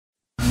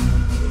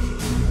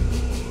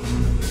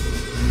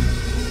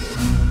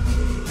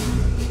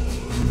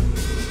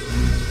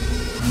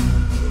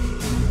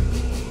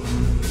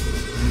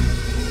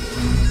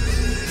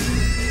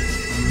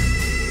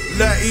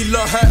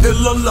ilaha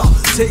illallah.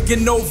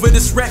 Taking over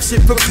this rap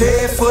shit,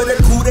 prepare for the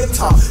coup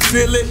d'etat.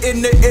 Feel it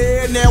in the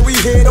air, now we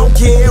here, don't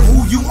care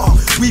who you are.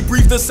 We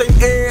breathe the same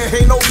air,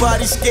 ain't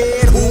nobody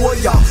scared. Who are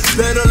y'all?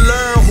 Better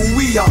learn who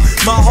we are.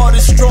 My heart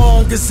is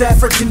strong as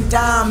African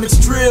diamonds,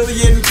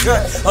 trillion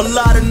cut. A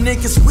lot of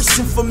niggas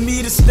wishing for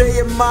me to stay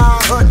in my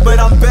hut, but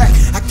I'm back.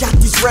 I got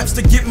these raps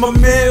to get my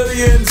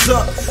millions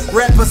up.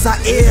 Rappers, I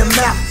air them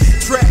out.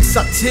 Tracks,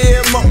 I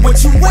tear them up.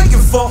 What you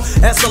waiting for?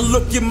 As I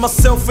look at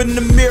myself in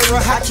the mirror,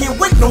 I can't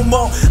wait no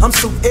more. I'm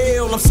so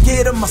ill, I'm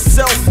scared of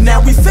myself.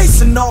 Now we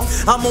facing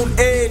off. I'm on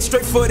edge,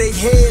 straight for their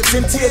heads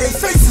and tear their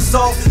faces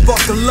off.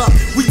 Buckle up,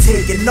 we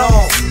taking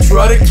off.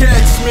 Try to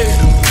catch me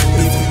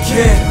if you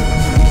can.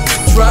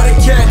 Try to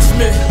catch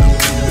me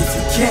if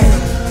you can.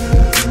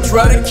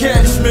 Try to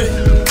catch me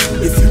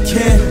if you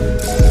can.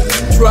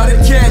 Try to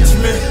catch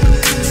me.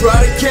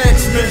 Try to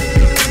catch me.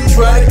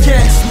 Try to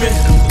catch me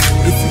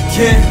if you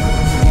can.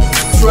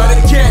 Try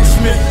to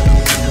catch me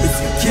if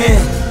you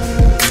can.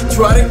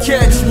 Try to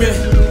catch me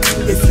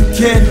if you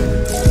can.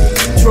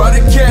 Try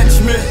to catch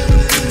me.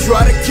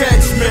 Try to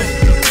catch me.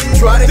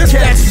 Try to catch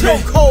me. This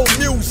that cold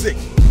music.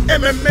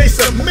 MMA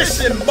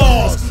submission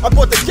bars. I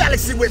brought the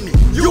galaxy with me.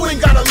 You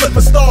ain't gotta look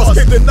for stars.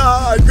 Can't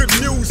deny good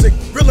music.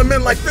 Reeling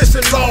men like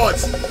fishing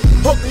rods.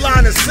 Hook,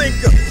 line, and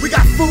sinker. We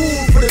got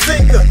food for the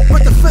thinker,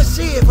 but the fish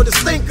here for the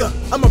stinker.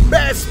 I'm a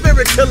bad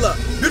spirit killer,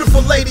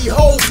 beautiful lady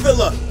hole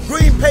filler,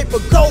 green paper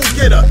gold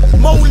getter,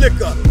 more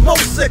liquor, more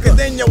sicker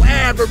than your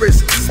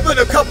average. Split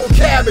a couple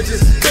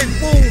cabbages, big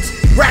wounds,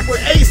 wrapped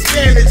with ace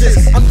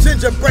bandages. I'm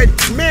gingerbread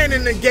man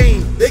in the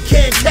game. They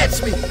can't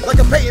catch me like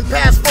a Peyton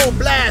pass full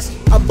blast.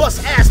 I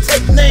bust ass,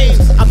 take names.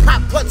 I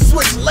pop, cut,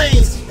 switch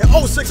lanes. In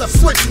 06 I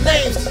switch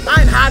names.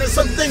 I ain't hiding,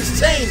 some things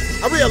change.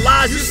 I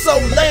realize you so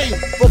lame.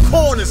 For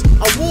corners,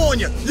 I warn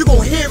you, you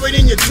gon' hear it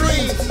in your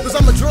dreams. Cause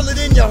I'ma drill it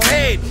in your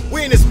head.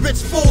 We in this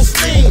bitch full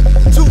steam.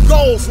 2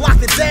 goals, lock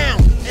it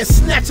down and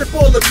snatch up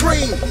all the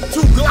cream.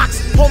 2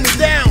 Glocks, hold me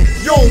down.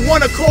 You don't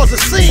wanna cause a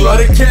scene.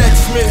 Try to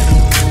catch me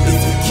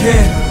if you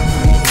can.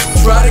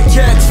 Try to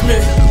catch me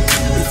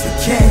if you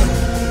can.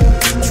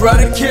 Try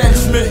to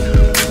catch me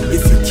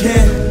if you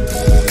can.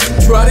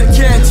 Try to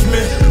catch me.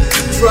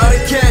 Try to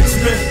catch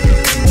me.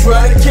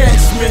 Try to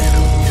catch me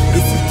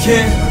if you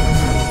can.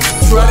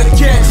 Try to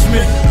catch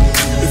me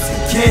if you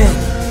can.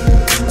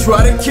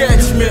 Try to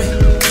catch me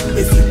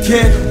if you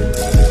can.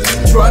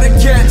 Try to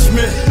catch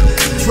me.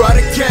 Try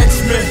to catch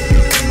me.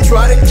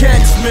 Try to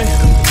catch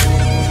me.